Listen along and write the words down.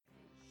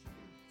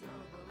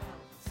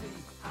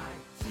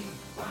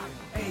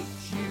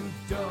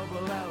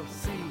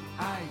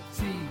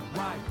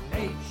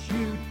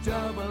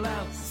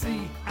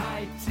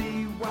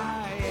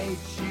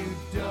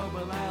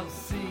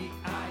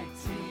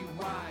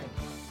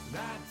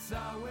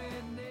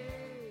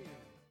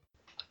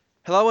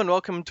Hello and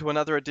welcome to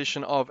another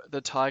edition of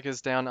The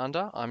Tigers Down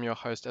Under. I'm your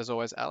host, as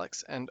always,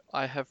 Alex, and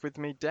I have with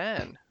me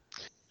Dan.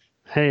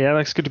 Hey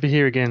Alex, good to be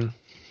here again.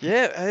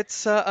 Yeah,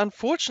 it's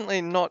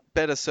unfortunately not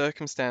better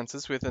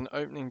circumstances with an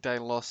opening day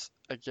loss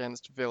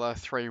against Villa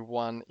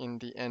 3-1 in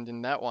the end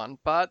in that one,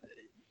 but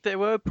there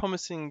were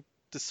promising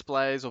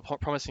displays or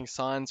promising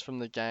signs from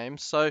the game.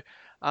 So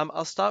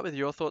I'll start with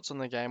your thoughts on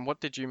the game. What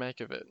did you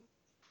make of it?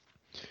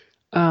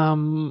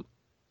 Um,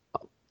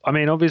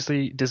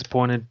 obviously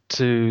disappointed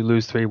to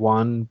lose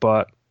 3-1,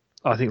 but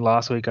I think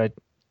last week I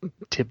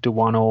tipped a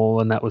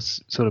 1-all, and that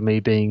was sort of me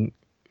being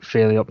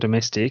fairly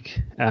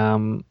optimistic.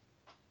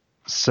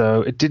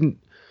 So it didn't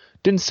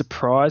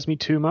surprise me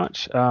too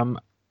much.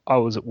 I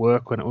was at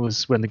work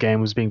when the game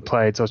was being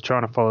played, so I was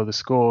trying to follow the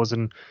scores,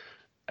 and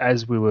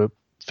as we were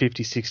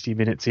 50, 60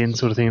 minutes in,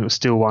 sort of thing, it was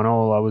still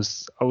 1-all. I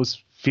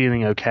was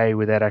feeling okay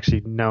without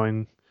actually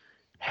knowing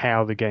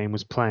how the game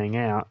was playing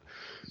out.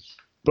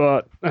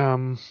 But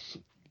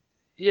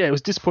yeah, it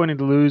was disappointing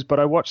to lose, but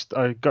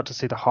I got to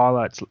see the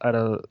highlights at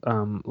a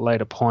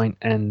later point,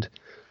 and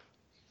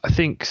I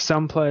think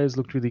some players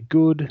looked really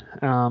good,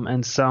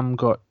 and some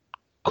got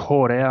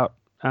caught out.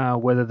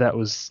 Whether that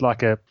was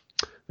they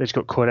just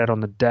got caught out on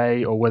the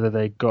day, or whether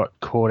they got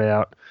caught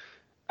out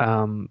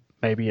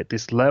maybe at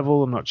this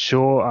level, I'm not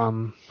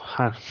sure.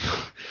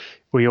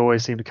 We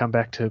always seem to come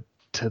back to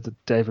the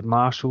David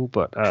Marshall,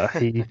 but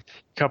he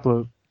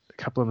couple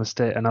of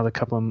mistake, another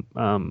couple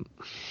of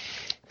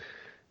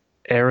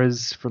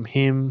errors from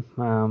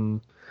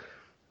him.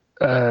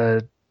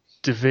 Uh,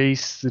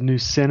 Devis, the new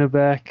centre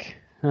back.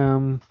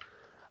 I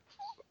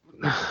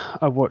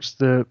watched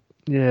the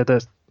their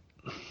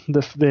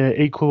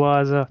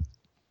equaliser.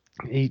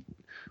 He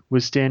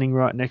was standing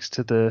right next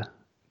to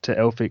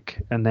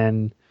Elphick, and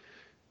then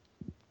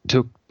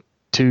took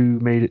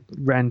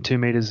ran 2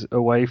 meters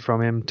away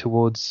from him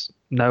towards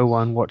no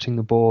one watching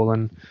the ball,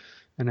 and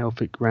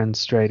Elphick ran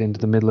straight into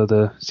the middle of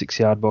the 6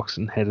 yard box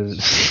and headed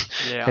it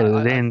Yeah, headed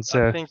it in. I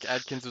So think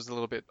Adkins was a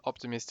little bit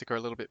optimistic or a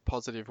little bit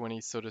positive when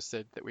he sort of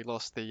said that we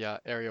lost the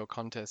aerial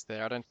contest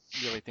there. I don't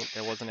really think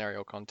there was an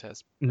aerial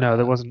contest no, with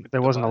there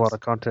the wasn't a lot device. of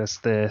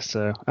contest there.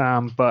 So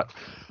but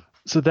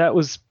so that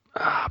was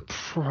I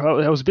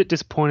was a bit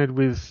disappointed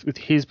with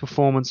his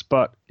performance,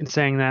 but in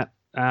saying that,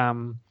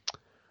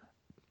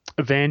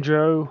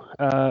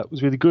 Evandro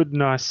was really good.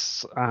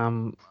 Nice,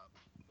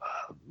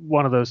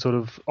 one of those sort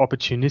of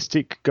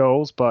opportunistic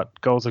goals, but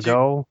goals a Do you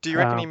goal. do you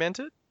reckon he meant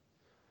it?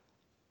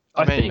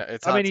 I I mean, think,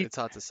 it's I mean, it's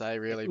hard to say it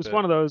really, was but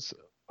one of those.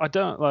 I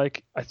don't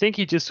like. I think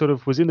he just sort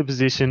of was in the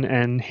position,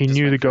 and he just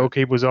knew the went for it.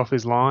 goalkeeper was off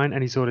his line,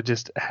 and he sort of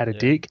just had a Yeah,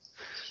 dig.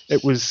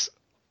 It was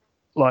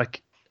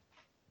like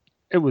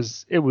it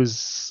was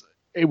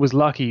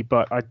lucky,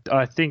 but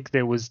I think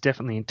there was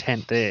definitely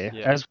intent there.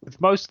 yeah. As with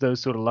most of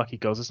those sort of lucky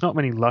goals, it's not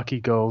many lucky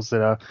goals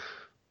that are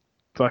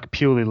like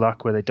purely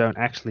luck, where they don't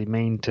actually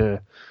mean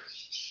to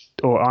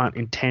or aren't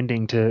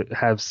intending to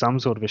have some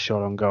sort of a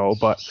shot on goal.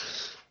 But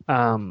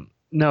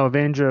no,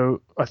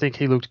 Evandro, I think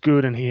he looked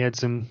good, and he had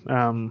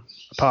some,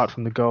 apart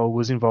from the goal,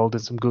 was involved in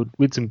some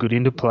good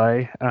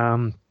interplay.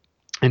 And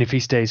if he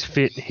stays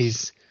fit,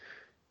 he's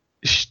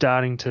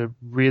starting to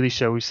really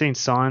show. We've seen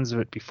signs of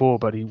it before,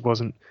 but he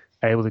wasn't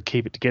able to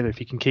keep it together. If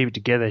he can keep it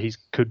together, he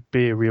could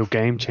be a real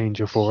game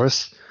changer for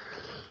us.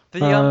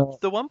 Uh,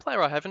 The one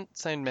player I haven't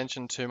seen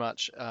mentioned too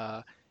much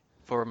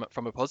from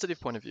a positive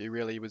point of view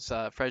really was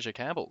Fraser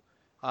Campbell.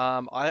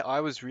 I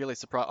was really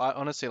surprised. I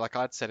honestly, like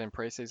I'd said in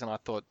preseason, I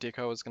thought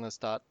Dicko was going to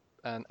start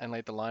and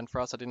lead the line for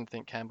us. I didn't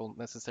think Campbell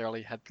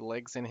necessarily had the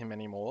legs in him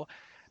anymore.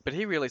 But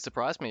he really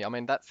surprised me. I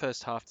mean, that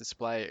first half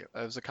display,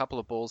 there was a couple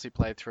of balls he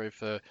played through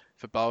for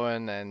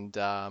Bowen and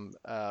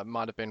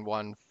might have been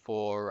one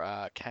for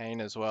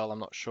Kane as well. I'm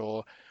not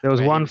sure there was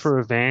where he one was.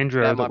 for That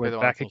Evandro that might be the went one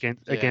I'm back thinking.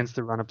 against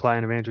Yeah. the run of play,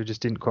 and Evandro just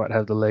didn't quite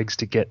have the legs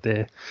to get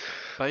there.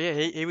 But yeah,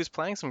 he was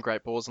playing some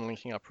great balls and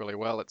linking up really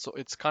well.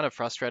 It's kind of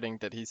frustrating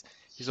that he's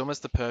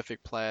almost the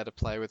perfect player to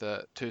play with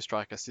a two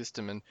striker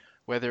system. And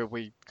whether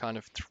we kind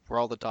of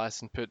roll the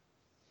dice and put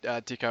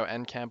Dicko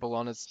and Campbell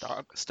on as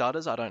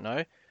starters, I don't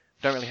know.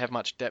 Don't really have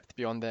much depth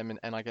beyond them,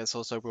 and I guess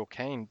also Will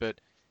Keane, but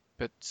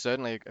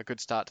certainly a good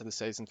start to the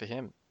season for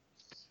him.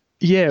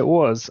 Yeah, it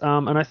was.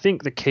 And I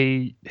think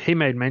he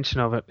made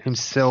mention of it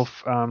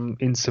himself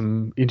in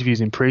some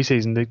interviews in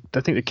preseason.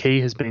 I think the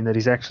key has been that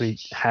he's actually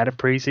had a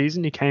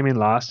preseason. He came in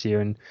last year,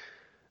 and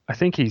I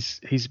think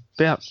he's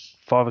about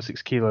 5 or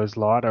 6 kilos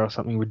lighter or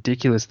something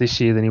ridiculous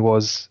this year than he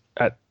was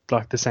at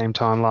like the same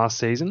time last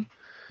season.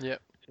 Yeah.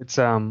 It's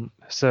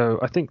so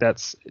I think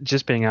that's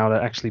just being able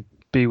to actually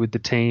be with the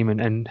team,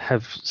 and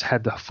have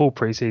had the full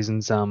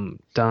preseasons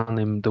done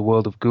him the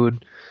world of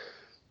good.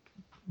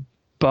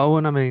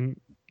 Bowen, I mean,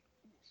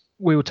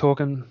 we've been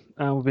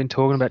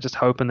talking about just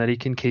hoping that he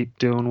can keep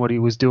doing what he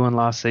was doing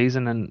last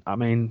season, and I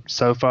mean,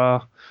 so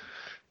far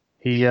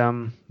he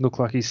looked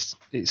like he's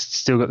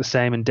still got the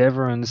same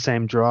endeavour and the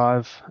same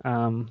drive.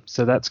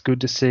 So that's good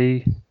to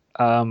see.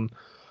 Um,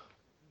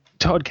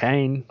 Todd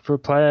Kane, for a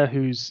player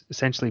who's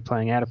essentially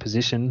playing out of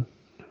position,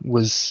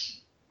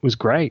 was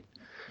great.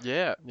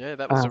 Yeah,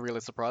 that was Uh, a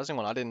really surprising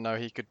one. I didn't know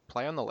he could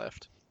play on the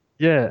left.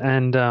 yeah,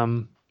 and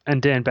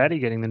Dan Batty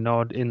getting the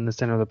nod in the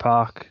centre of the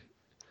park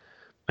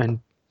and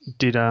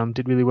did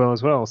really well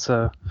as well.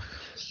 So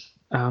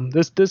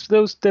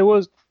there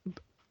was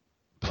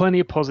plenty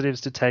of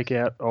positives to take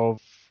out of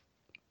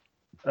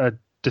a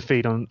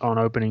defeat on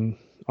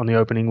the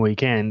opening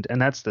weekend,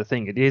 and that's the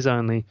thing. It is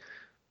only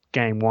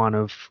game one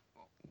of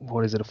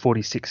what is it, a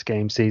 46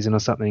 game season or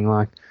something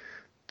like.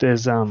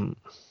 There's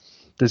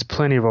there's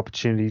plenty of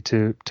opportunity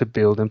to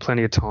build and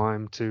plenty of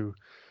time to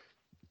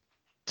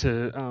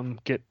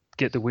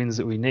get the wins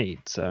that we need.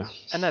 So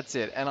And that's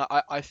it. And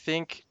I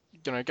think,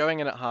 going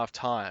in at half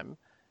time,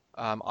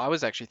 I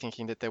was actually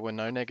thinking that there were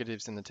no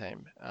negatives in the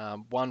team.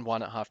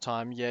 1-1 at half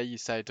time. Yeah, you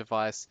say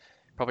Device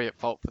probably at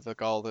fault for the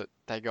goal that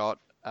they got.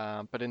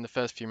 But in the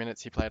first few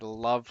minutes, he played a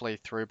lovely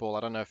through ball. I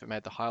don't know if it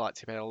made the highlights.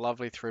 He played a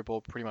lovely through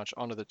ball pretty much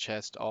onto the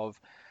chest of,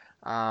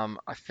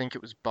 I think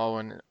it was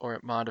Bowen, or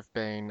it might have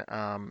been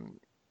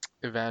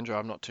Evandro.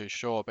 I'm not too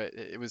sure, but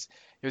it was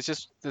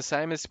just the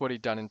same as what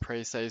he'd done in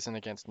pre-season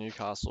against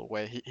Newcastle,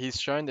 where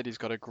he's shown that he's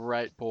got a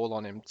great ball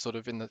on him, sort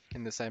of in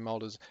the same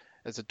mold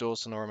as a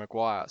Dawson or a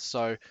Maguire.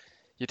 So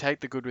you take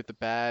the good with the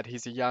bad.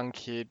 He's a young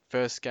kid,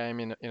 first game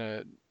in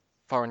a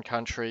foreign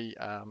country,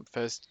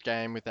 first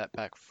game with that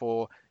back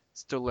four,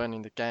 still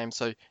learning the game.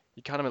 So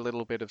you cut him a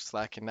little bit of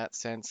slack in that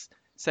sense.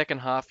 Second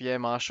half, yeah,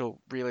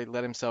 Marshall really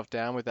let himself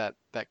down with that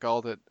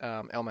goal that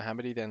El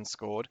Mohammadi then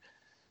scored.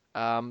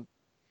 Um,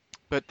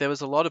 but there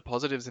was a lot of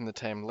positives in the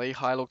team.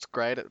 Lehigh looked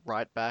great at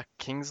right back.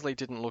 Kingsley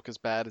didn't look as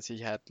bad as he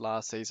had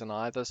last season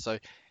either, so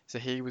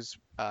he was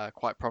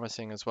quite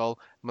promising as well.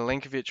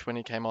 Milinkovic, when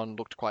he came on,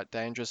 looked quite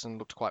dangerous and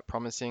looked quite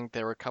promising.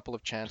 There were a couple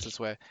of chances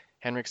where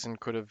Henriksen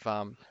could have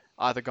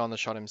either gone the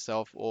shot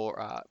himself,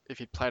 or if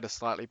he played a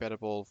slightly better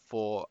ball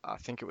for, I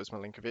think it was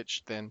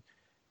Milinkovic, then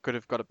could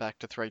have got it back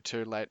to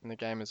 3-2 late in the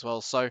game as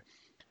well. So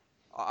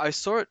I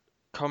saw it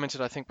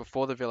commented, I think,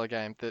 before the Villa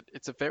game that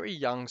it's a very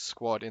young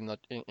squad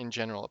in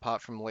general,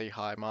 apart from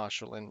Lehigh,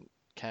 Marshall, and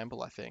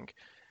Campbell, I think,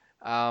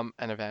 and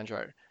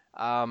Evandro.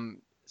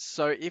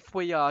 So if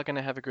we are going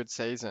to have a good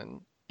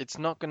season, it's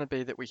not going to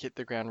be that we hit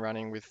the ground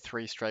running with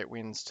three straight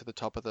wins to the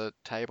top of the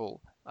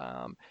table.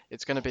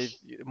 It's going to be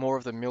more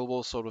of the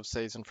Millwall sort of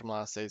season from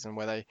last season,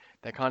 where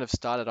they kind of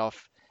started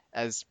off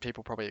as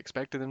people probably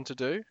expected them to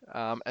do,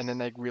 and then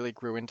they really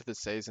grew into the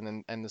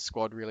season, and the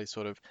squad really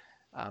sort of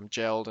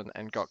gelled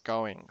and got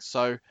going.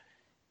 So,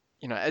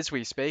 as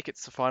we speak,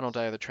 it's the final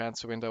day of the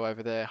transfer window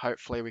over there.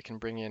 Hopefully, we can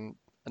bring in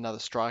another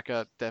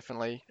striker,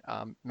 definitely,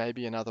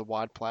 maybe another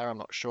wide player, I'm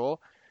not sure.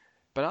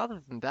 But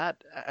other than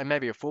that, and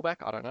maybe a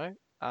fullback, I don't know.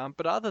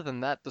 But other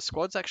than that, the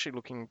squad's actually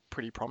looking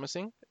pretty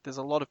promising. There's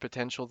a lot of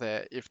potential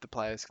there if the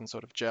players can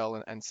sort of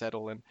gel and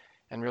settle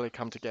and really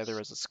come together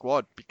as a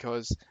squad,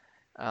 because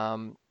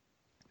it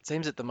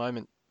seems at the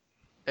moment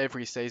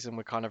every season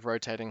we're kind of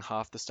rotating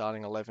half the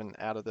starting 11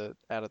 out of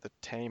the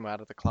team,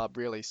 out of the club,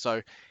 really.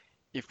 So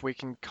if we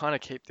can kind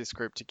of keep this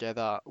group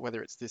together,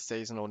 whether it's this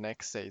season or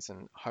next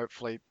season,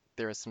 hopefully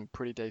there are some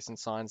pretty decent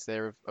signs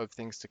there of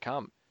things to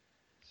come.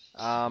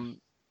 Um,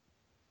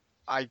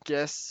 I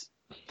guess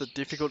the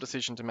difficult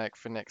decision to make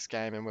for next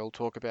game, and we'll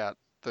talk about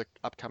the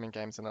upcoming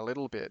games in a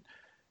little bit,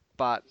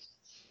 but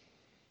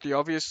the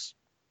obvious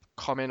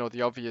comment, or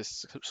the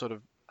obvious sort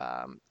of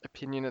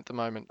opinion at the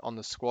moment on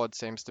the squad,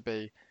 seems to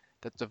be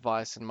that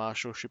Device and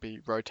Marshall should be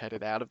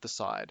rotated out of the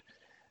side.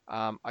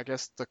 I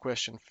guess the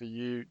question for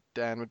you,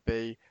 Dan, would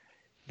be,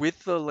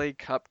 with the League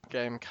Cup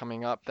game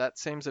coming up, that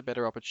seems a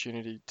better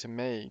opportunity to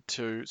me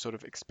to sort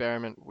of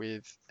experiment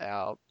with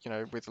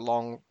with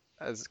Long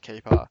as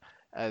keeper,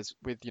 as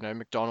with,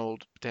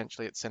 McDonald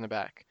potentially at centre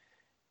back.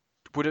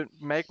 Would it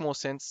make more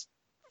sense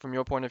from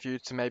your point of view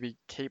to maybe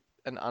keep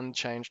an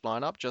unchanged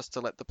lineup just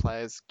to let the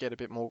players get a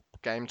bit more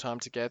game time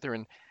together,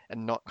 and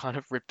not kind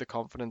of rip the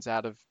confidence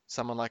out of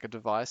someone like a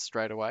Device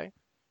straight away?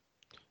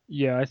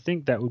 yeah, I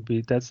think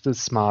that's the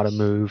smarter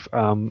move.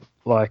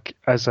 Like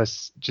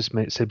as just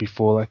said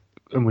before, like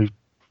and we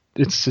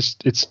it's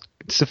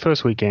the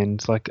first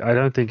weekend. Like I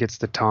don't think it's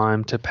the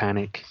time to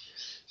panic.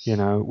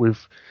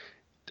 We've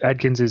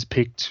Adkins has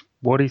picked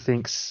what he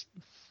thinks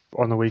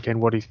on the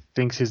weekend, what he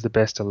thinks is the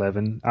best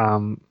 11.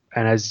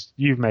 And as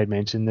you've made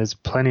mention, there's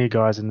plenty of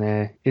guys in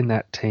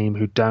that team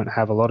who don't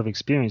have a lot of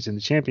experience in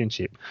the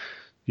championship.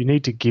 We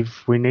need to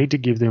give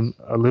them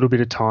a little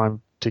bit of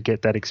time to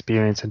get that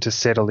experience and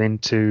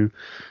to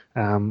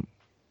um,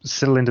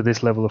 settle into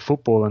this level of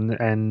football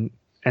and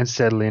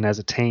settle in as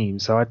a team.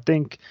 So I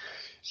think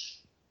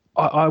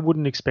I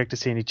wouldn't expect to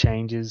see any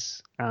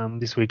changes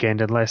this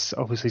weekend unless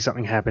obviously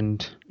something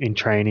happened in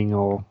training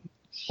or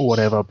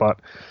whatever. But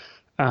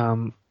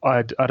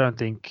I don't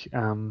think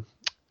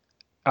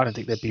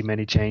there'd be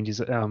many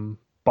changes.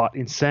 But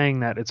in saying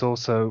that, it's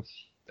also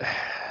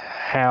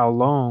how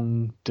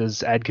long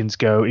does Adkins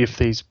go if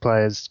these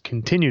players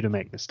continue to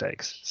make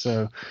mistakes?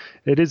 So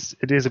it is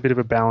a bit of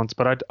a balance,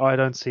 but I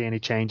don't see any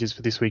changes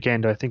for this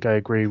weekend. I think I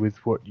agree with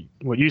what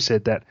you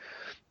said, that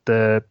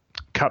the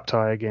cup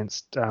tie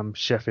against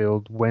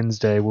Sheffield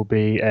Wednesday will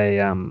be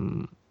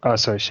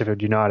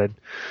Sheffield United,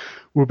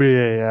 will be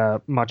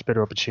a much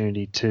better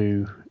opportunity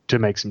to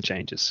make some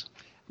changes.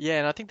 Yeah,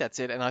 and I think that's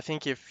it. And I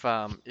think if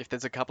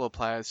there's a couple of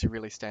players who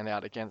really stand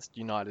out against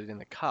United in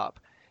the cup,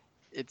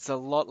 it's a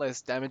lot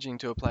less damaging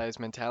to a player's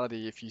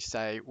mentality if you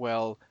say,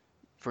 well,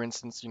 for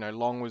instance,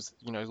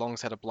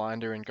 Long's had a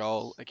blinder in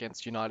goal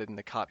against United in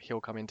the cup.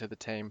 He'll come into the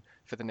team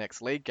for the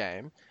next league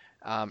game.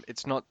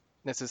 It's not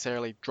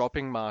necessarily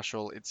dropping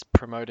Marshall, it's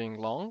promoting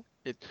Long.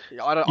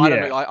 I don't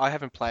Yeah, know. I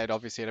haven't played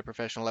obviously at a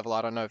professional level.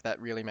 I don't know if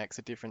that really makes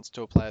a difference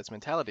to a player's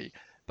mentality.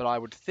 But I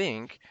would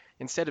think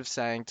instead of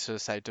saying to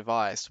say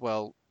Device,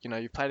 well,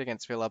 you played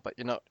against Villa, but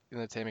you're not in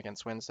the team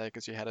against Wednesday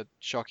because you had a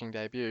shocking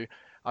debut.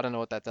 I don't know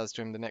what that does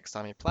to him the next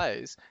time he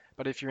plays.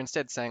 But if you're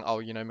instead saying,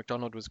 oh,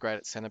 McDonald was great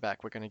at centre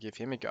back, we're going to give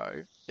him a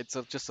go, it's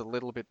just a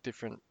little bit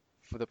different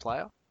for the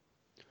player.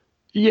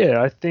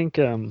 yeah. I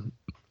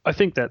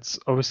think that's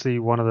obviously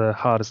one of the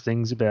hardest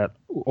things about,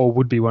 or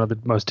would be one of the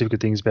most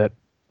difficult things about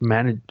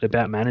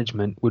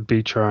management would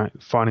be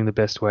finding the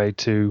best way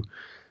to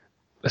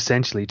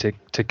essentially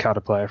to cut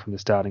a player from the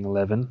starting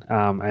 11.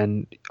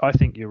 And I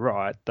think you're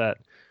right that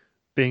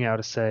being able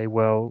to say,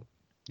 well,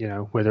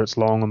 whether it's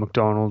Long or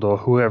McDonald or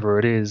whoever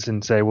it is,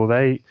 and say,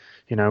 well,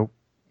 you know,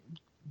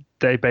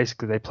 they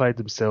played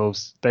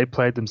themselves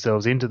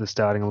into the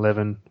starting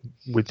 11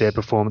 with their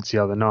performance the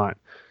other night.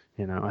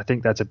 I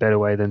think that's a better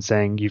way than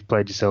saying you've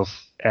played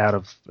yourself out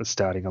of a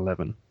starting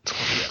 11. Yeah,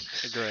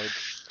 agreed.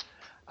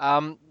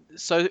 Um,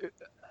 so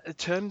a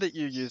term that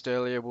you used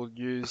earlier we'll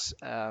use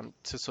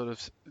to sort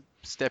of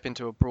step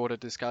into a broader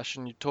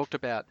discussion. You talked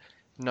about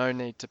no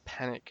need to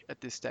panic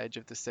at this stage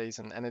of the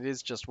season, and it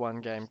is just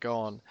one game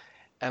gone.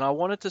 And I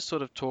wanted to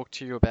sort of talk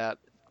to you about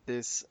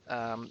this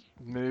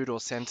mood or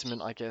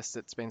sentiment, I guess,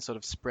 that's been sort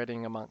of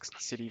spreading amongst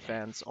City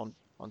fans on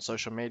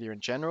social media in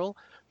general,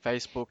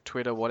 Facebook,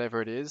 Twitter,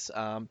 whatever it is.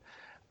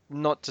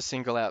 Not to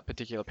single out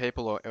particular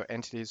people or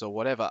entities or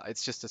whatever.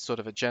 It's just a sort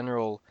of a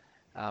general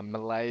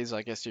malaise,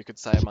 I guess you could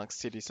say, amongst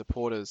City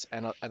supporters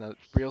and a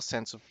real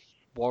sense of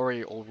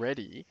worry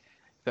already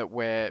that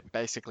we're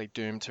basically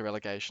doomed to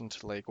relegation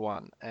to League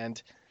One.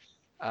 And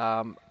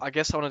I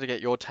guess I wanted to get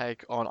your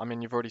take on, I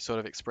mean, you've already sort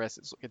of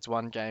expressed it's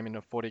one game in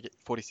a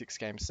 46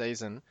 game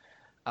season.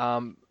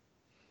 Um,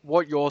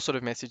 what your sort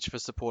of message for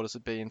supporters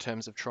would be in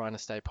terms of trying to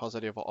stay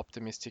positive or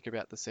optimistic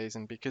about the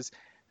season, because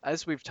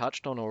as we've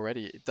touched on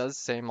already, it does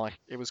seem like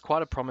it was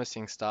quite a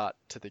promising start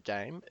to the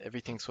game.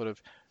 Everything sort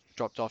of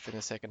dropped off in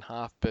the second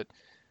half, but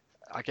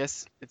I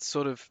guess it's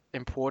sort of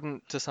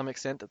important to some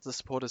extent that the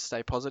supporters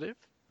stay positive.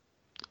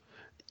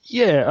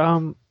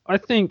 Yeah, I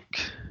think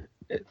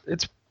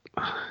it's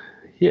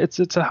yeah,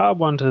 it's a hard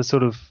one to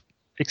sort of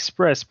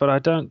express, but I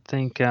don't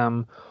think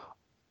I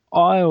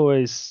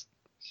always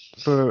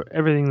for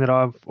everything that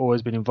I've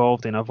always been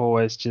involved in, I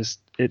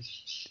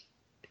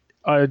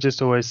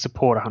just always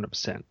support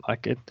 100%.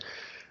 Like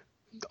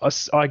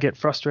I get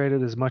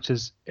frustrated as much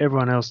as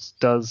everyone else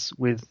does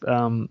with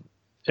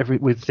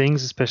with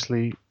things,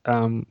 especially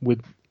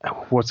with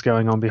what's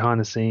going on behind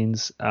the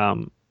scenes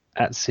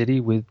at City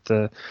with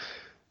the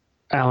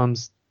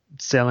Alums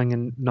selling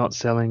and not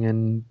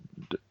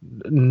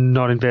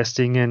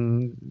investing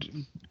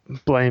and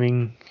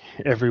blaming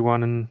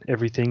everyone and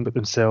everything but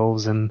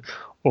themselves and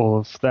all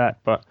of that.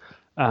 But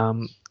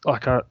um,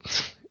 like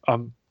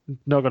I'm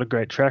not got a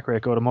great track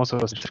record. I'm also a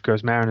Pacific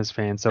Coast Mariners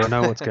fan, so I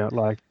know what's going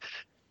like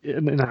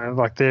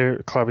like their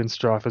club in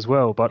strife as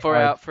well. But For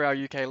our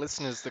UK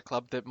listeners, the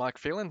club that Mike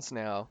Phelan's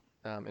now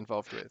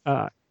involved with,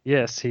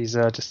 yes, he's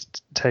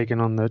just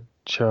taken on the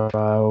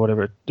or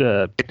whatever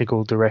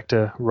technical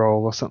director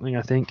role or something,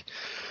 I think.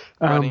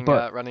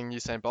 But running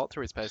Usain Bolt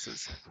through his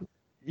paces.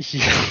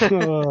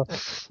 yeah,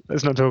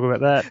 let's not talk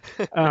about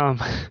that.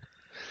 Um,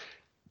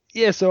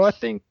 yeah, so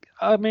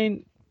I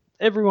mean,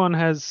 everyone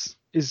is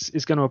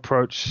going to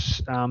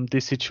approach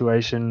this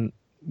situation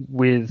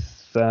with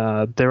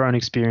their own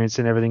experience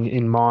and everything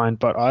in mind.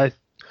 But I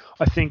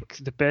think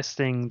the best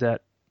thing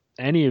that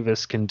any of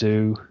us can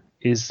do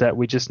is that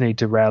we just need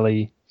to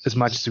rally as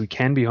much as we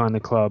can behind the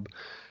club,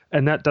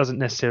 and that doesn't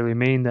necessarily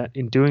mean that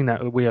in doing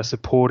that we are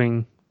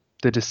supporting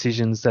the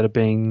decisions that are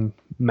being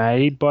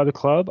made by the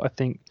club. I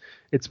think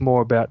it's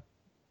more about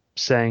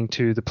saying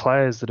to the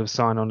players that have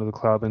signed onto the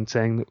club and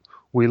saying that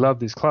we love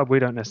this club. We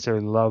don't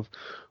necessarily love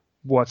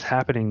what's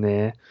happening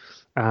there.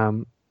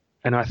 Um,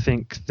 and I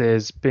think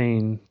there's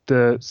been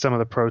some of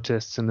the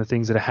protests and the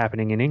things that are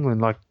happening in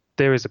England. Like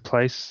there is a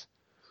place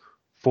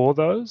for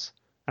those,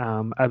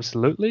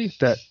 absolutely.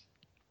 That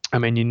I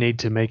mean, you need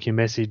to make your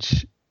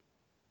message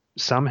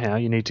somehow.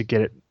 You need to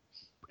get it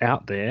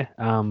out there.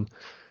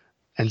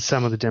 And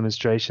some of the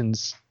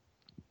demonstrations,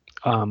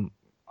 um,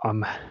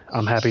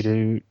 I'm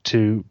happy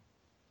to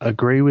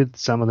agree with.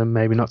 Some of them,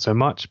 maybe not so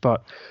much,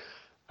 but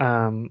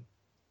um,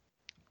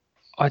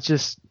 I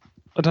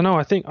don't know.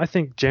 I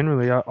think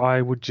generally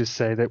I would just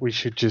say that we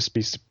should just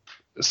be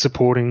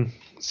supporting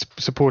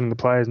the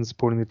players and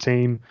supporting the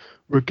team,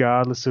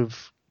 regardless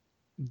of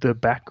the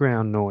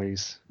background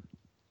noise.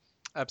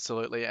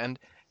 Absolutely, and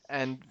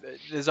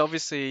there's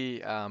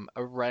obviously a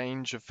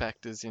range of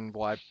factors in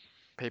why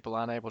people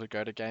aren't able to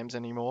go to games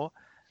anymore.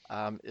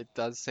 It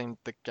does seem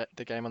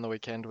the game on the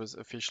weekend was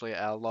officially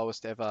our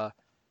lowest ever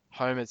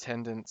home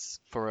attendance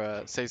for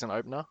a season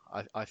opener,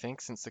 I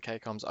think, since the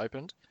KCOM's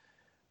opened.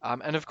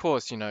 And of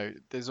course,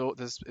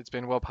 it's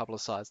been well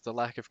publicized the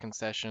lack of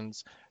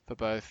concessions for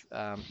both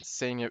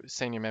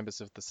senior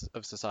members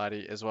of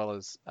society as well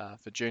as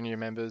for junior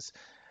members.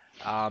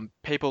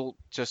 People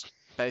just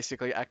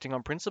basically acting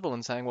on principle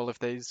and saying, well, if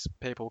these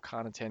people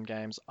can't attend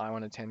games, I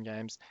want to attend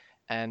games,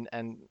 and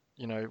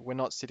we're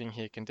not sitting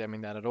here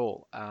condemning that at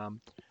all.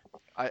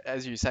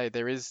 As you say,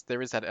 there is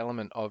that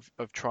element of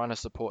trying to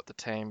support the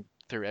team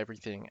through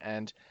everything,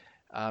 and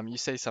you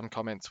see some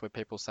comments where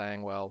people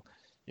saying, well,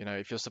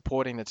 if you're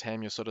supporting the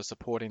team, you're sort of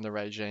supporting the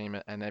regime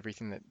and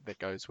everything that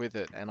goes with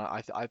it. And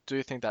I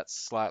do think that's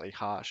slightly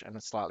harsh and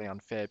it's slightly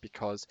unfair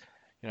because,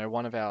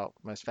 one of our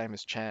most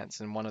famous chants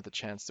and one of the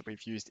chants that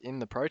we've used in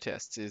the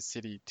protests is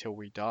 "City till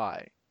we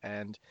die,"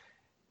 and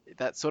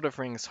that sort of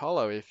rings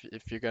hollow if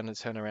you're going to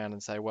turn around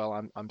and say, well,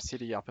 I'm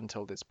City up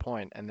until this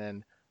point, and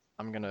then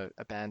I'm going to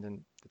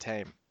abandon the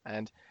team.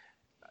 And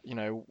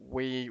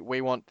we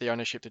want the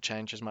ownership to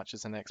change as much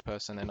as the next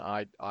person, and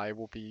I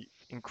will be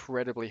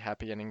incredibly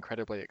happy and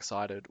incredibly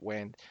excited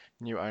when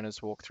new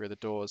owners walk through the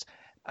doors.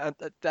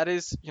 That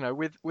is,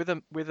 with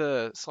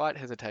a slight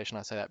hesitation,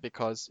 I say that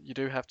because you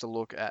do have to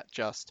look at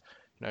just,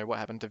 what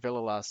happened to Villa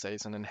last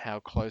season and how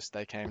close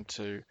they came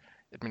to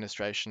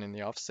administration in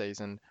the off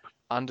season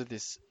under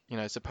this,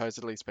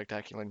 supposedly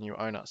spectacular new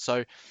owner.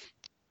 So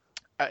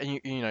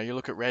you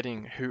look at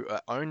Reading, who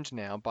are owned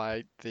now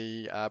by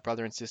the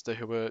brother and sister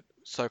who were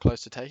so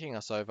close to taking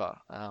us over,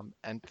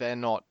 and they're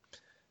not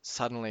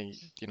suddenly,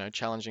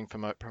 challenging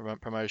for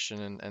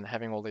promotion and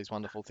having all these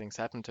wonderful things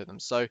happen to them.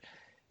 So You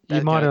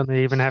that, might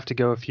only even have to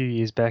go a few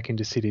years back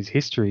into City's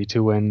history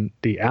to when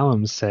the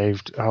Allams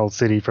saved Hull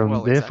City from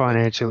well, their exactly,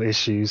 financial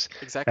issues,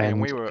 exactly, and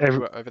we and were we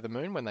were over the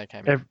moon when they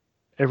came in.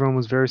 everyone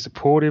was very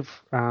supportive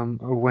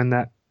when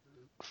that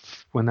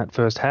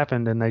first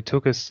happened, and they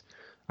took us.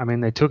 I mean,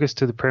 they took us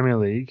to the Premier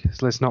League.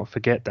 So let's not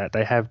forget that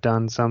they have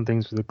done some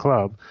things for the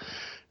club,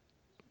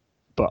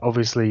 but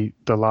obviously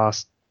the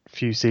last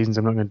few seasons,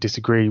 I'm not going to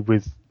disagree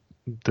with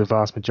the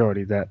vast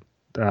majority that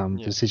the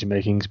Yeah, decision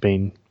making's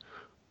been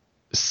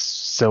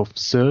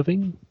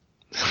self-serving.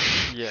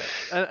 yeah,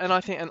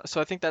 and so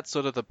I think that's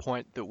sort of the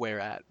point that we're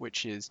at,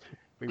 which is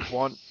we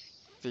want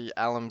the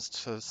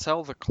Allams to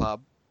sell the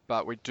club,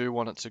 but we do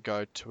want it to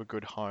go to a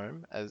good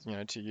home, as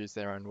to use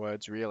their own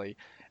words, really.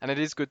 And it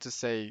is good to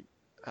see.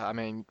 I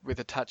mean, with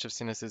a touch of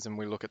cynicism,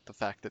 we look at the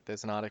fact that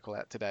there's an article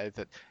out today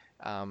that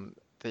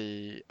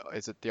the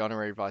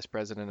honorary vice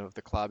president of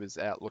the club is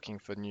out looking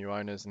for new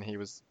owners, and he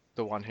was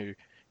the one who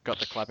got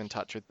the club in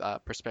touch with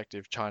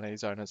prospective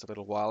Chinese owners a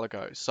little while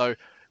ago. So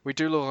we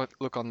do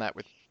look on that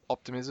with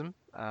optimism,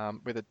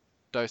 with a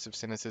dose of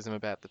cynicism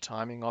about the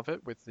timing of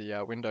it, with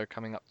the window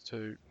coming up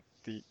to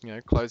the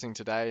closing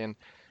today and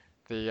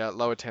the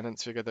low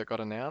attendance figure that got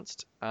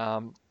announced.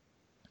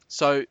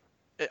 So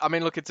I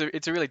mean, look,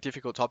 it's a really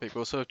difficult topic. We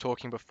were sort of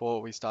talking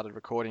before we started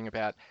recording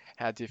about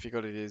how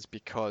difficult it is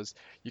because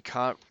you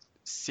can't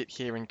sit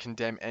here and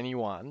condemn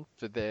anyone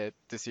for their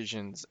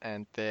decisions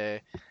and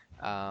their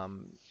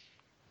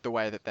the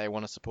way that they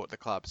want to support the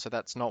club. So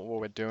that's not what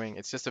we're doing.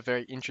 It's just a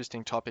very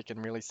interesting topic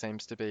and really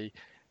seems to be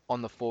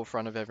on the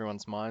forefront of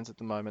everyone's minds at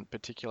the moment,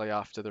 particularly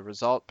after the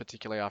result,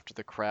 particularly after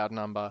the crowd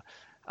number,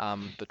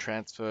 the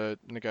transfer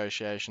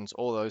negotiations,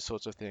 all those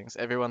sorts of things.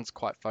 Everyone's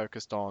quite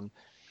focused on,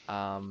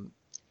 um,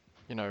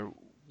 you know,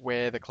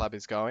 where the club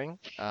is going,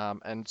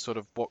 and sort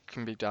of what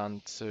can be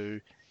done to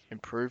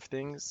improve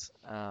things.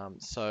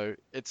 So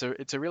it's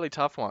a really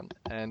tough one,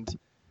 and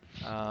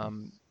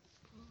um,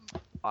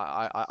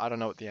 I don't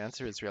know what the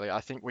answer is really. I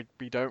think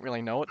we don't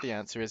really know what the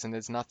answer is, and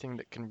there's nothing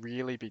that can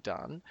really be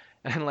done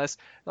unless,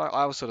 like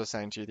I was sort of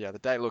saying to you the other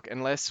day, look,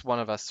 unless one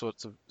of us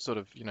sort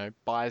of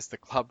buys the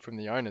club from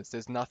the owners,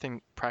 there's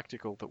nothing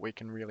practical that we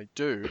can really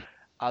do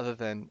other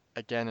than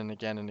again and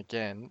again and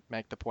again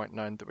make the point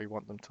known that we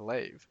want them to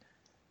leave.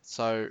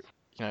 So,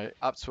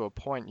 up to a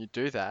point you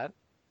do that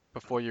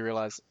before you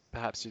realize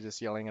perhaps you're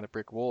just yelling at a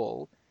brick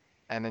wall,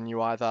 and then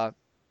you either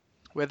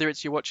whether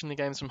it's you're watching the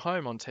games from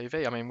home on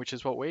TV, I mean, which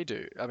is what we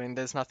do. I mean,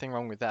 there's nothing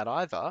wrong with that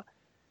either.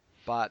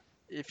 But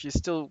if you're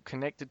still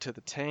connected to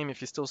the team,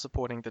 if you're still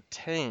supporting the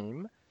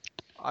team,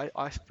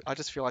 I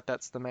just feel like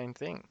that's the main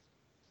thing.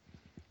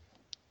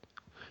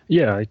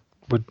 Yeah,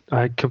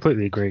 I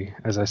completely agree.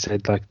 As I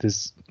said, like you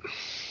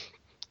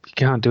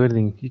can't do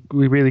anything.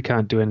 We really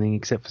can't do anything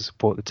except for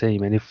support the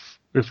team. And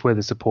if we're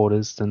the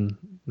supporters, then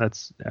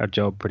that's our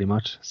job pretty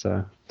much.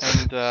 So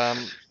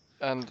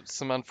And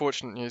some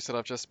unfortunate news that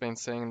I've just been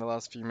seeing in the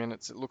last few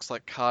minutes. It looks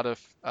like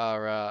Cardiff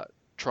are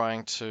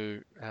trying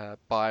to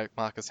buy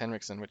Marcus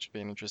Henriksen, which would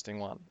be an interesting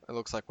one. It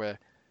looks like we're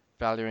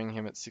valuing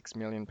him at £6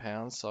 million,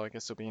 so I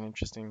guess it'll be an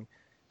interesting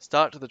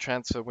start to the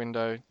transfer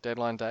window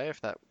deadline day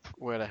if that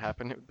were to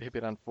happen. It would be a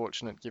bit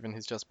unfortunate given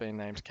he's just been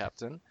named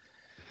captain.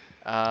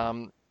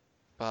 Um,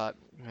 but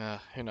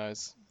who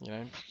knows?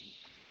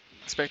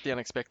 Expect the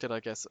unexpected, I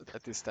guess,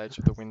 at this stage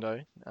of the window,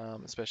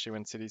 especially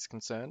when City's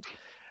concerned.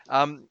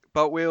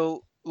 But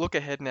we'll look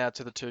ahead now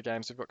to the two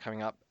games we've got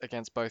coming up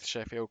against both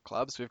Sheffield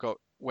clubs. We've got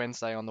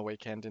Wednesday on the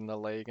weekend in the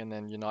league, and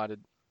then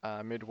United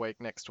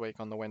midweek next week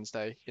on the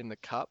Wednesday in the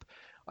Cup.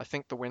 I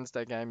think the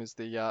Wednesday game is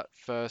the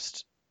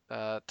first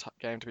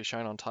game to be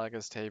shown on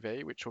Tigers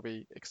TV, which will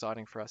be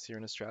exciting for us here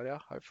in Australia.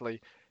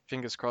 Hopefully,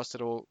 fingers crossed,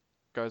 it all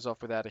goes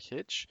off without a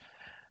hitch.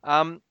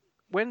 Um,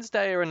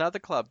 Wednesday are another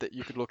club that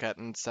you could look at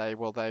and say,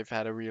 well, they've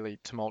had a really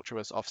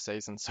tumultuous off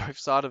season. So we've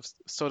sort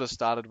of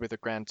started with a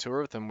grand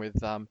tour of them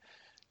with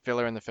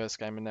Villa in the first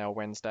game and now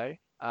Wednesday.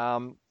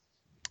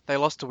 They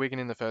lost to Wigan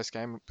in the first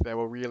game. They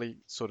were really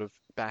sort of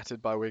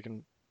battered by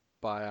Wigan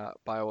by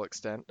all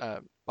extent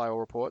by all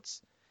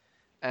reports,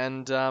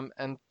 and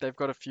they've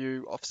got a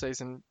few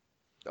off-season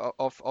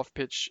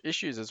off-pitch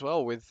issues as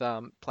well with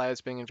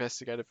players being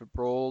investigated for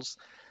brawls,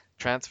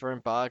 transfer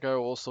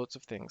embargo, all sorts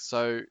of things.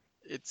 So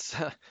it's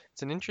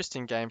it's an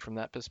interesting game from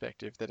that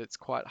perspective that it's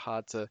quite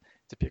hard to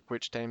pick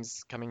which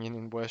team's coming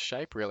in worse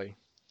shape really.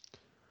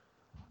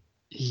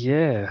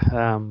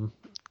 Yeah.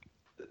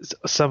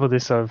 Some of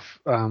this I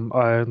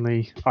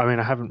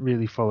haven't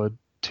really followed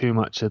too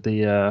much of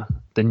the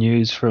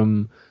news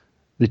from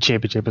the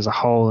championship as a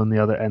whole and the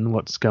other and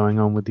what's going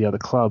on with the other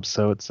clubs.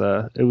 So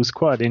it was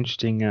quite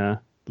interesting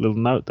little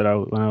note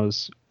that when I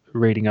was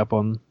reading up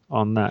on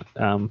that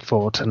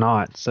for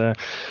tonight. So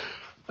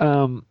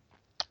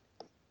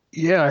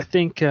yeah, I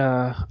think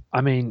you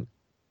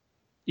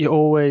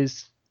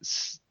always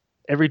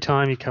every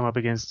time you come up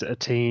against a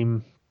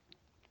team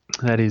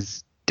that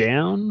is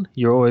down,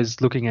 you're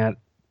always looking at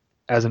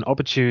as an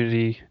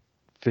opportunity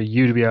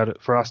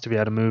for us to be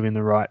able to move in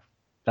the right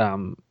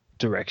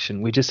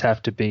direction. We just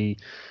have to be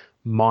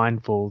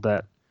mindful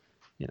that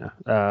you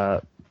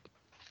know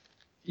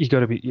you got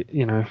to be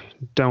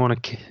don't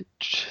want to.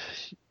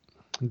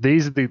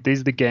 These are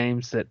the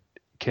games that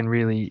can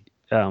really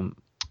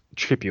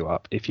trip you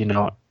up if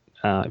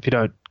if you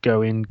don't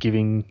go in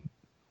giving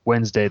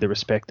Wednesday the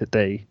respect that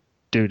they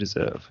do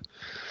deserve.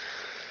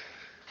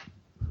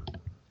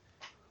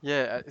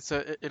 Yeah,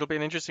 so it'll be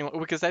an interesting one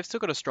because they've still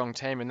got a strong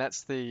team, and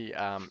that's the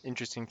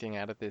interesting thing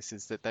out of this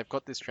is that they've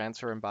got this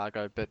transfer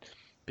embargo, but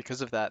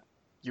because of that,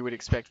 you would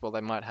expect, well,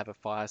 they might have a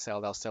fire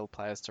sale, they'll sell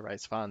players to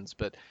raise funds,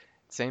 but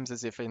it seems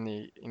as if in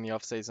the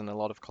off season, a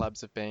lot of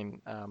clubs have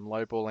been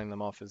lowballing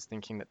them offers,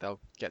 thinking that they'll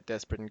get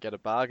desperate and get a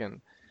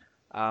bargain.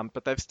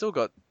 But they've still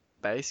got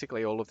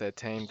basically all of their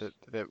team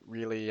that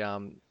really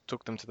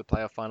took them to the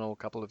playoff final a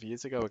couple of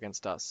years ago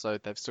against us. So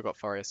they've still got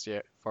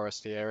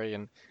Forestieri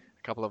and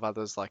a couple of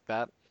others like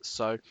that.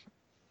 So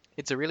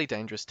it's a really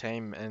dangerous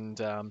team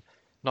and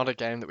not a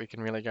game that we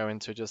can really go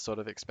into just sort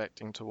of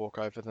expecting to walk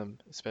over them,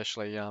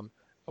 especially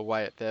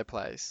away at their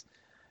place.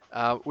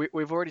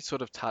 We've already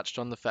sort of touched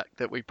on the fact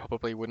that we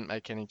probably wouldn't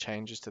make any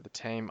changes to the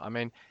team. I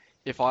mean,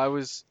 if I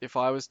was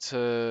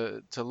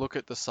to look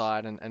at the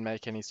side and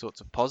make any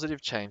sorts of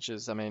positive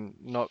changes, I mean,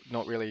 not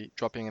really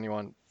dropping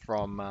anyone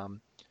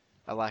from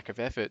a lack of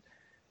effort.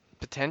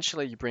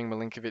 Potentially, you bring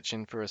Milinkovic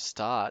in for a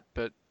start,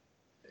 but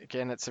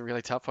again, it's a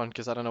really tough one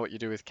because I don't know what you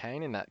do with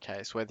Kane in that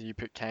case. Whether you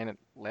put Kane at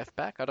left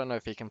back, I don't know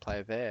if he can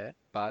play there,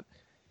 but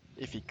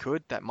if he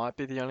could, that might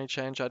be the only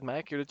change I'd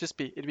make. It'd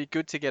be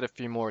good to get a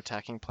few more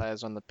attacking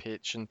players on the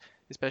pitch, and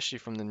especially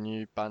from the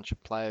new bunch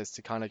of players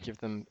to kind of give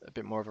them a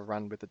bit more of a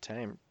run with the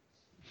team.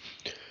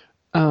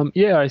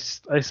 Yeah, I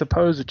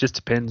suppose it just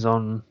depends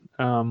on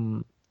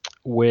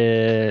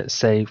where,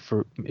 say,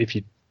 for if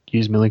you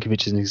use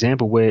Milinkovic as an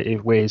example, where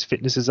his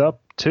fitness is up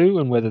to,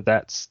 and whether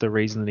that's the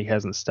reason that he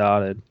hasn't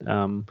started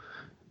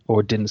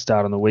or didn't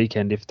start on the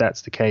weekend. If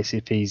that's the case,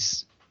 if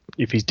he's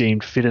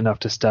deemed fit enough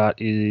to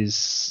start,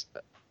 is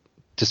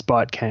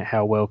despite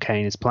how well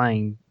Kane is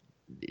playing,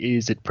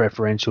 is it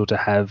preferential to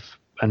have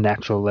a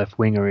natural left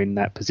winger in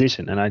that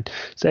position? And I'd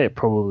say it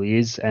probably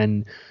is,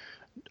 and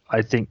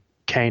I think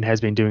Kane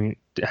did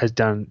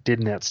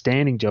an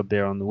outstanding job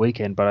there on the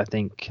weekend, but I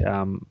think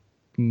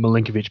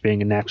Milinkovic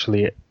being a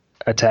naturally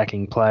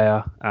attacking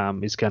player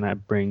is going to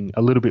bring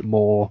a little bit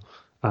more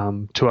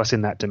to us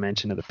in that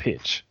dimension of the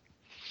pitch.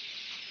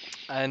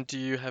 And do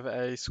you have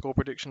a score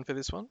prediction for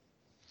this one?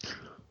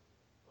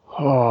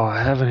 Oh,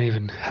 I haven't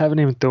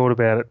even thought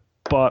about it,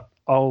 but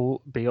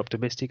I'll be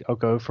optimistic. I'll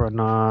go for a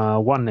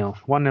 1-0.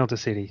 1-0 to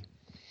City.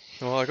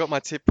 Well, I got my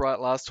tip right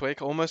last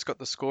week. Almost got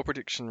the score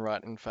prediction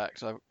right, in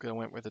fact. I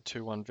went with a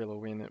 2-1 Villa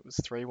win. It was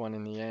 3-1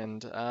 in the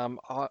end.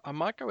 I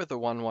might go with a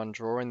 1-1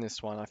 draw in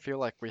this one. I feel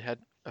like we had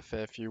a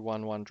fair few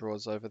 1-1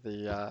 draws over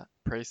the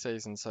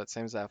pre-season, so it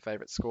seems our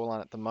favourite scoreline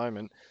at the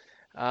moment.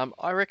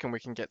 I reckon we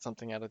can get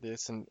something out of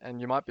this,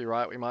 and you might be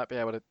right. We might be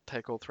able to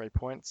take all 3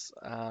 points.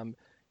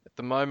 At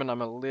the moment,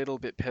 I'm a little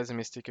bit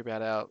pessimistic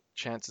about our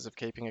chances of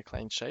keeping a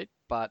clean sheet,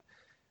 but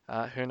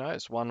who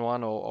knows?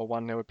 1-1 or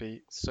 1-0 would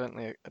be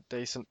certainly a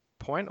decent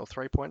point or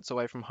 3 points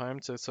away from home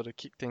to sort of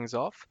kick things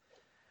off.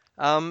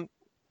 Um,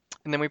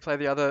 and then we play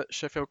the other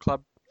Sheffield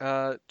club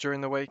during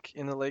the week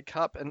in the League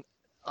Cup. And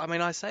I mean,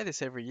 I say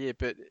this every year,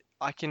 but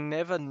I can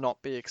never not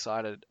be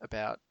excited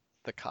about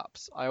the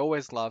cups. I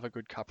always love a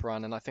good cup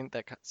run, and I think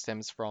that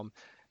stems from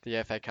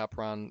the FA Cup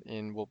run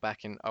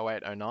back in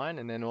 08, 09,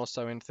 and then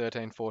also in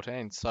 13,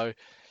 14. So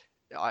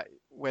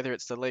whether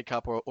it's the League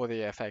Cup or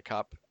the FA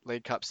Cup,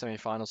 League Cup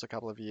semi-finals a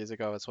couple of years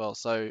ago as well.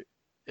 So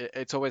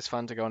it's always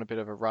fun to go on a bit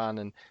of a run,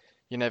 and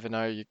you never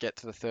know, you get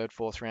to the third,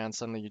 fourth round,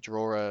 suddenly you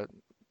draw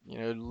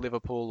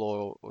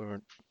Liverpool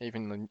or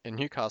even a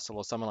Newcastle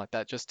or someone like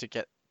that, just to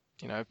get,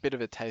 a bit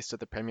of a taste of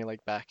the Premier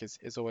League back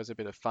is always a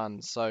bit of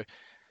fun. So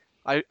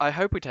I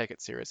hope we take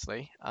it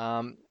seriously.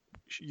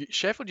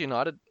 Sheffield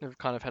United have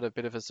kind of had a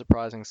bit of a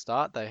surprising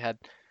start. They had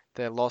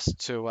their loss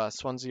to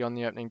Swansea on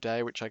the opening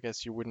day, which I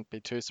guess you wouldn't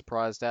be too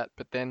surprised at.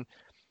 But then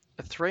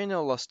a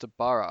 3-0 loss to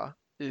Borough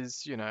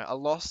is, a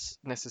loss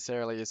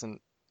necessarily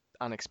isn't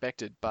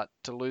unexpected, but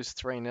to lose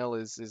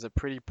 3-0 is a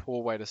pretty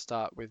poor way to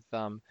start with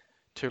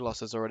two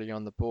losses already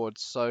on the board.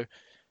 So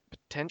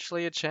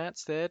potentially a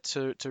chance there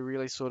to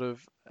really sort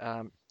of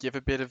give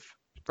a bit of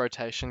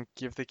rotation,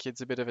 give the kids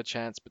a bit of a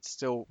chance, but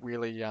still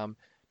really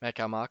make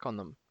our mark on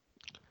them.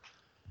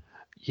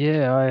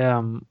 Yeah,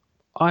 I'm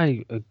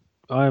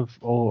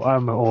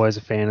always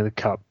a fan of the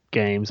cup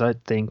games. I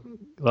think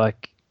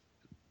like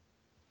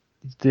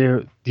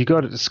you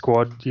got a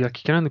squad. You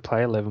can only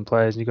play 11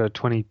 players, and you got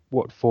a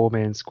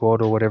 4-man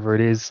squad or whatever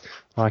it is.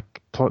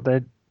 Like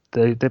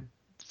they're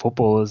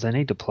footballers. They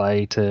need to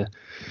play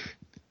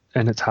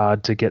and it's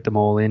hard to get them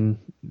all in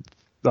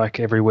like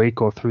every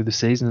week or through the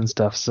season and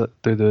stuff. So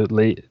through the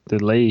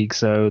league.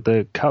 So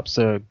the cups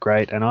are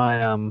great,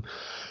 and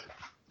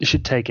you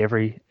should take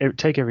every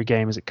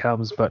game as it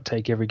comes, but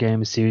take every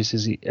game as serious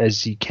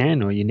as you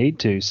can or you need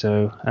to.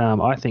 So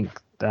I think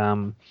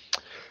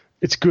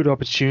it's a good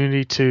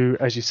opportunity to,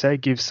 as you say,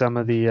 give some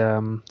of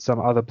the some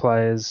other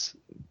players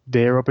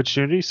their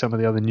opportunity, some of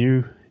the other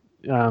new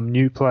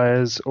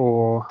players,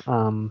 or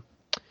some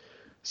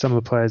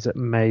of the players that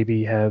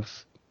maybe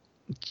have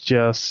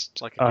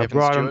just like Evan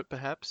Stewart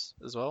perhaps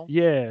as well.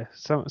 Yeah,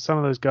 some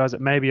of those guys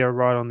that maybe are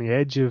right on the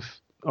edge of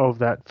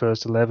that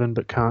first 11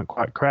 but can't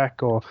quite crack,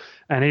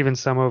 and even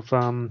some of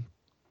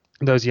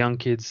those young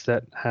kids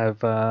that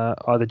have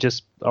either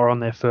just are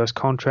on their first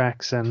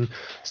contracts and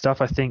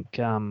stuff. I think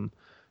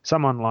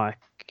someone like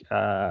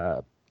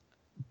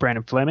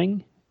Brandon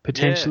Fleming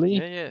potentially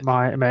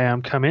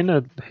may come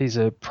in. He's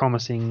a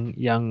promising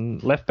young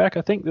left back.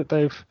 I think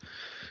that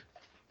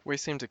we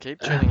seem to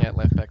keep tuning out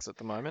left backs at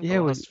the moment. Yeah,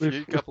 the last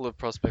couple of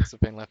prospects have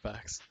been left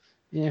backs.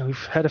 Yeah,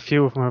 we've had a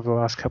few of them over the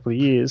last couple of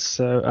years.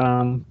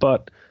 So,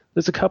 but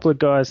there's a couple of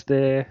guys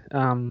there that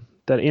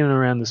are in and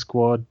around the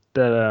squad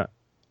that are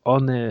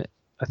on their,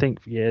 I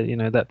think,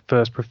 that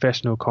first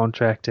professional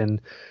contract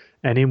and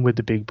in with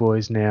the big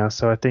boys now.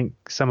 So I think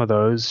some of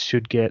those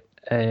should get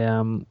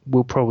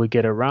will probably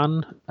get a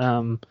run.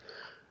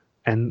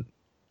 And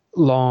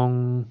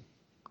Long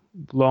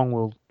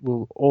will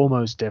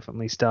almost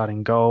definitely start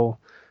in goal.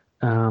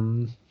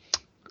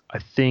 I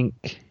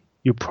think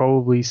you'll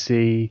probably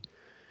see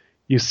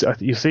you'll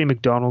see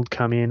McDonald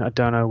come in. I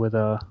don't know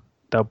whether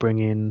they'll bring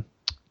in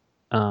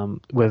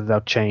whether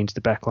they'll change the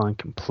back line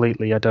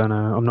completely. I don't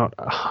know. I'm not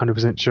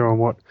 100% sure on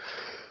what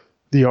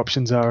the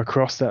options are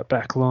across that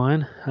back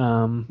line.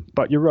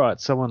 But you're right.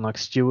 Someone like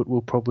Stewart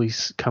will probably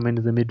come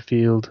into the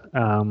midfield.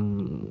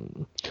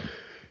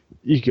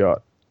 You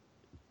got,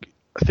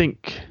 I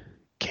think,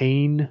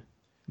 Keane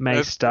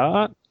may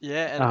start.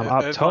 Yeah, and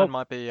up Irvine top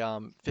might be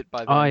fit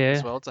by then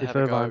as well to if have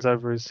Irvine's a go.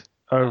 over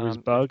his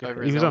bug.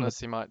 Over his illness,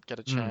 he might get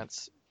a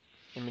chance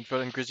in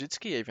midfield. And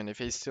Grzycki, even if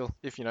he's still,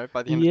 by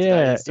the end of the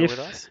day he's still with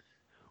us.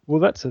 Well,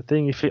 that's the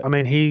thing.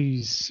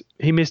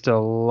 He missed a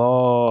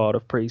lot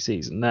of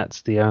preseason.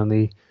 That's the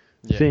only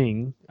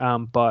thing.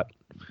 But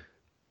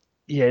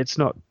yeah, it's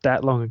not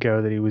that long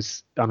ago that he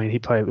was. I mean, he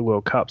played at the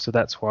World Cup, so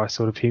that's why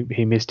sort of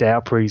he missed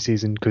our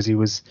preseason because he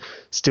was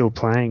still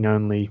playing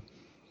only.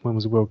 When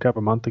was the World Cup?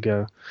 A month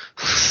ago.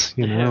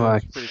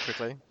 Pretty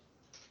quickly.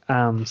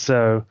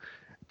 So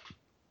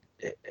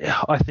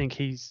I think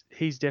he's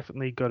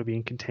definitely got to be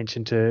in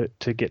contention to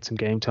get some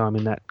game time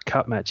in that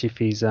cup match if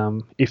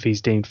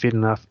he's deemed fit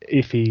enough.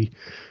 If he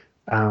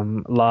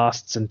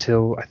lasts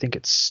until I think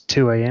it's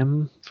 2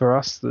 a.m. for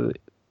us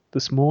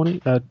this morning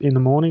in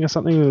the morning or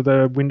something,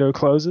 the window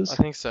closes. I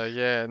think so.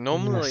 Yeah.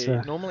 Normally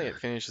it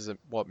finishes at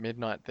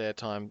midnight their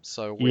time,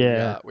 so we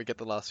get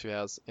the last few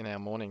hours in our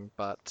morning.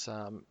 But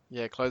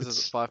it closes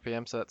at 5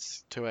 p.m. so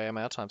that's 2 a.m.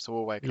 our time. So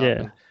we'll wake up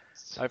and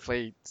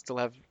hopefully still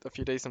have a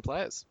few decent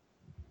players.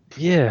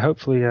 Yeah,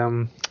 hopefully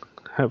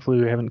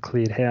we haven't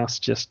cleared house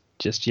just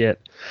yet.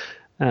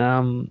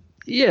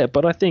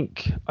 But I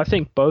think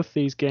both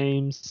these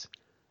games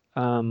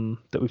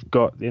that we've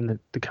got in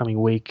the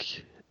coming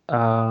week,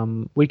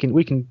 we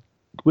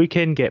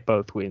can get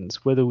both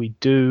wins. Whether we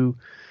do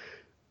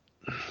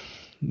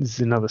is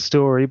another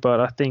story,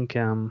 but I think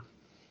I'm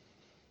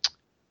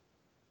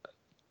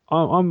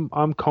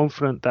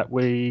confident that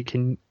we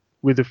can,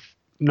 with a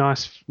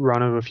nice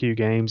run of a few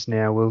games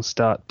now, we'll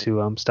start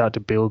to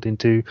build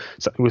into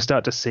something. We'll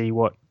start to see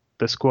what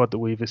the squad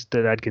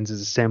that Adkins has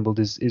assembled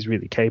is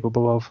really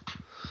capable of.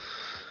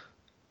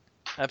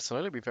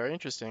 Absolutely, be very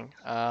interesting.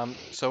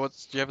 So do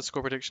you have a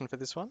score prediction for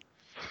this one?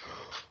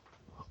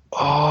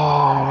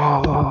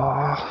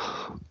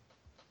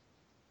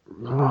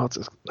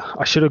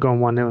 I should have gone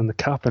 1-0 in the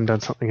cup and done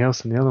something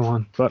else in the other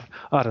one, but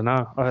I don't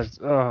know.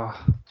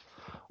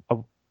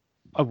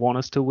 I want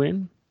us to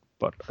win,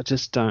 but I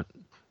just don't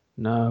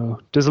know.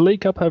 Does the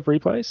League Cup have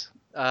replays?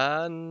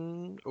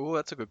 Oh,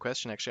 that's a good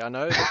question actually. I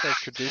know that they've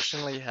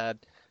traditionally had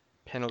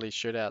penalty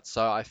shootouts,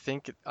 so I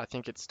think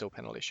it's still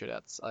penalty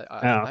shootouts.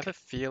 I have Okay. a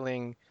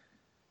feeling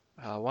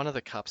one of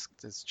the cups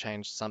has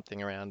changed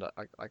something around.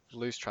 I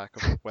lose track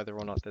of whether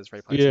or not there's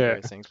replays in Yeah.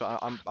 various things, but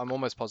I'm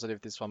almost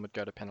positive this one would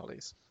go to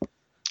penalties.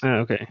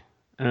 Okay.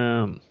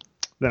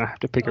 Then I have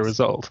to pick a Us-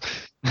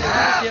 result.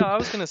 Yeah, I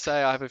was gonna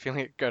say I have a feeling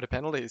it go to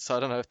penalties, so I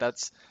don't know if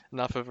that's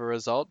enough of a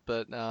result,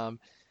 but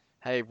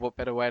hey, what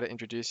better way to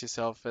introduce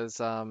yourself as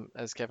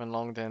Kevin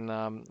Long than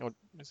or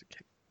is it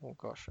oh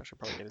gosh, I should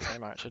probably get his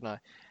name right, shouldn't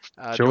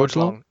I? George George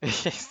Long? Long.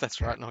 Yes, that's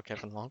right, not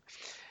Kevin Long.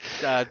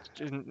 Uh,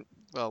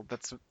 well,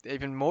 that's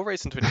even more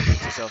reason to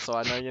introduce yourself so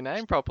I know your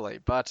name properly.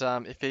 But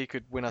if he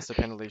could win us a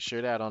penalty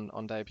shootout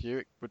on debut,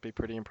 it would be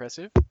pretty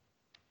impressive.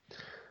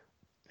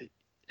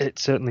 It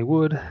certainly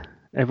would.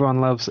 Everyone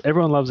loves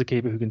a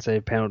keeper who can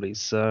save penalties.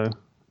 So,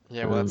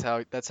 Yeah, well,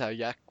 um, that's how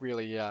Yak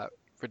really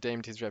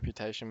redeemed his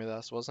reputation with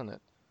us, wasn't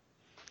it?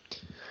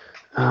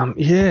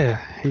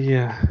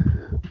 yeah,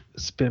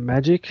 it's a bit of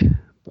magic.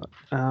 But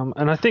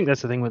and I think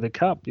that's the thing with the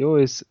cup. You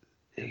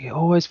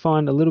always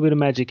find a little bit of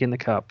magic in the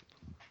cup.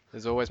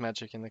 There's always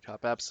magic in the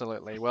cup,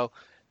 absolutely. Well,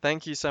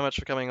 thank you so much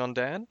for coming on,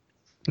 Dan.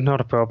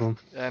 Not a problem.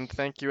 And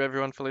thank you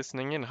everyone for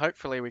listening in.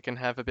 Hopefully, we can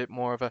have a bit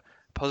more of a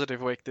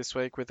positive week this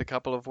week with a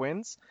couple of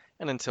wins.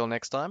 And until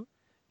next time,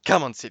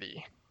 come on,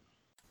 City!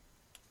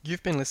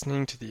 You've been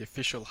listening to the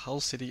official Hull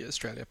City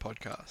Australia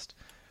podcast.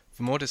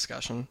 For more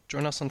discussion,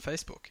 join us on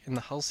Facebook in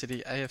the Hull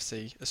City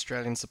AFC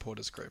Australian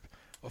Supporters Group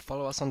or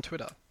follow us on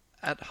Twitter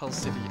at Hull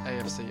City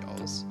AFC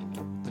Oz.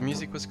 The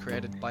music was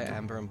created by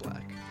Amber and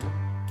Black.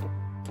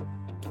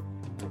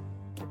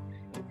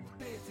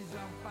 This is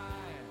on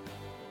fire.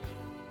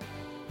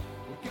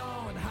 We're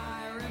going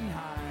higher and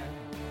higher.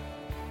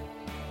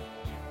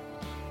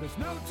 There's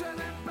no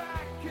turning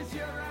back 'cause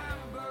you're out.